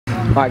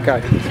Right, go.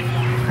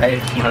 Hey,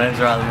 my name's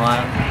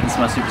Meyer. This is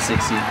my Super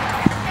 60.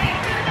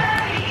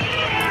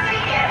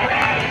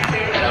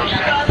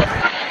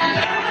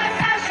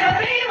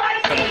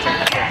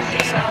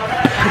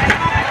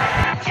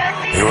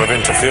 You have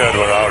interfered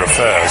with our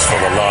affairs for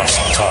the last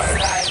time.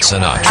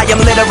 I am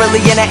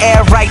literally in the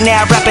air right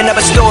now, wrapping up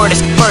a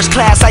stewardess. First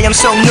class, I am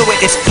so new at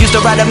this. Used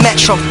to ride a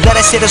metro, let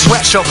us hit us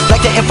retro.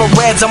 Like the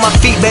infrareds on my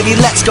feet, baby,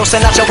 let's go.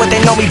 Sinatra what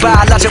they know me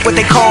by, logic what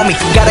they call me.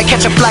 Gotta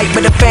catch a flight,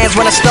 but the fans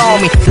wanna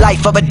stall me.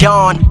 Life of a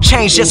dawn,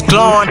 change just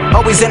glowing.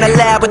 Always in the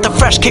lab with the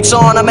fresh kicks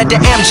on. I'm at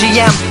the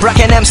MGM,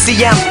 rockin'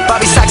 MCM.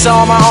 Bobby Sacks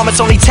on my arm, it's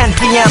only 10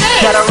 p.m.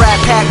 Got a rat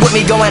pack with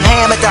me going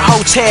ham at the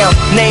hotel.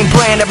 Name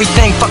brand,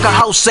 everything, fuck a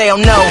wholesale,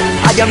 no.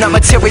 I am not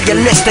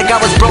materialistic, I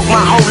was broke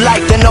my whole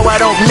life, then no I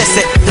don't miss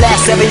it.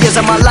 Last 7 years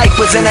of my life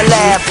was in a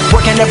lab,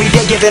 working every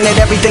day, giving it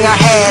everything I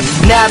had.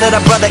 Now that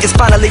a brother is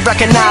finally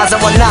recognized,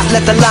 I will not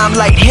let the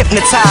limelight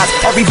hypnotize.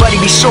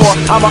 Everybody be sure,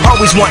 I'ma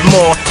always want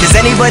more. Does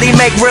anybody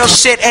make real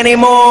shit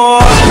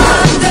anymore?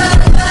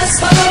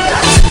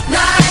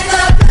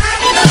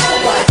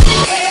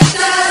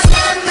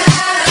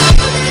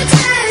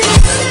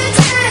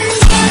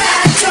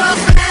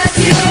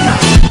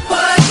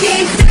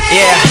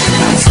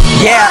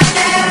 Yeah,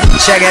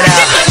 check it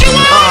out.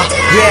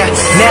 Yeah,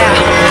 now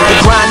the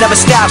grind never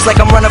stops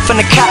like I'm running from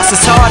the cops.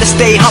 It's hard to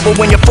stay humble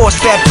when you're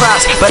force-fed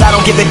props, but I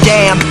don't give a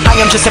damn. I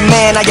am just a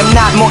man, I am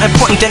not more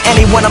important than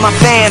any one of my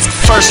fans.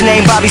 First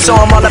name Bobby, so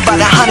I'm all about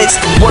the hundreds.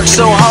 Work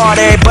so hard,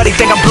 everybody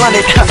think I'm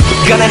blunted.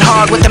 Gunning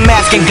hard with the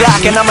mask and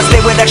Glock, and I'ma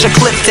stay with extra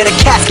clips till the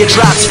casket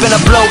drops. Spin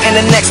a blow in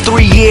the next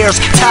 3 years,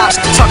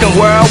 tops. Talking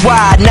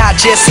worldwide, not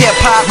just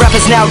hip-hop.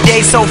 Rappers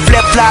nowadays so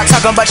flip-flop,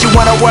 talking about you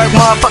wanna work,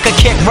 motherfucker,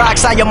 kick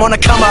rocks. I am on a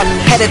come up,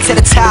 headed to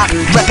the top,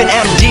 reppin'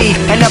 MD,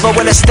 and never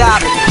will it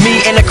stop. Me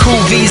and the crew,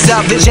 V's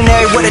up,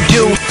 visionary, what to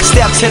do.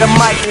 Step to the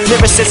mic,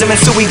 lyricism, and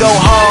so we go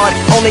hard.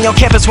 Only on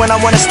campus when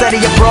I wanna study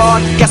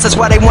abroad. Guess that's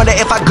why they wonder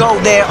if I go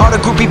there. All the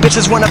groupie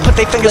bitches wanna put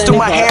their fingers through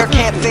my hair.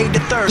 Can't fade the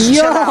thirst.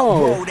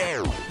 Yo!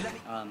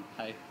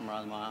 Hey,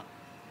 I'm Meyer.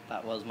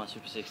 That was my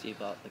Super 60,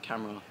 but the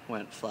camera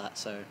went flat,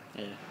 so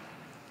yeah.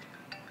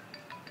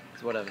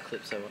 It's whatever,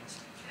 clip so was.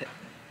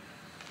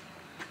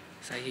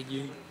 Say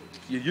you.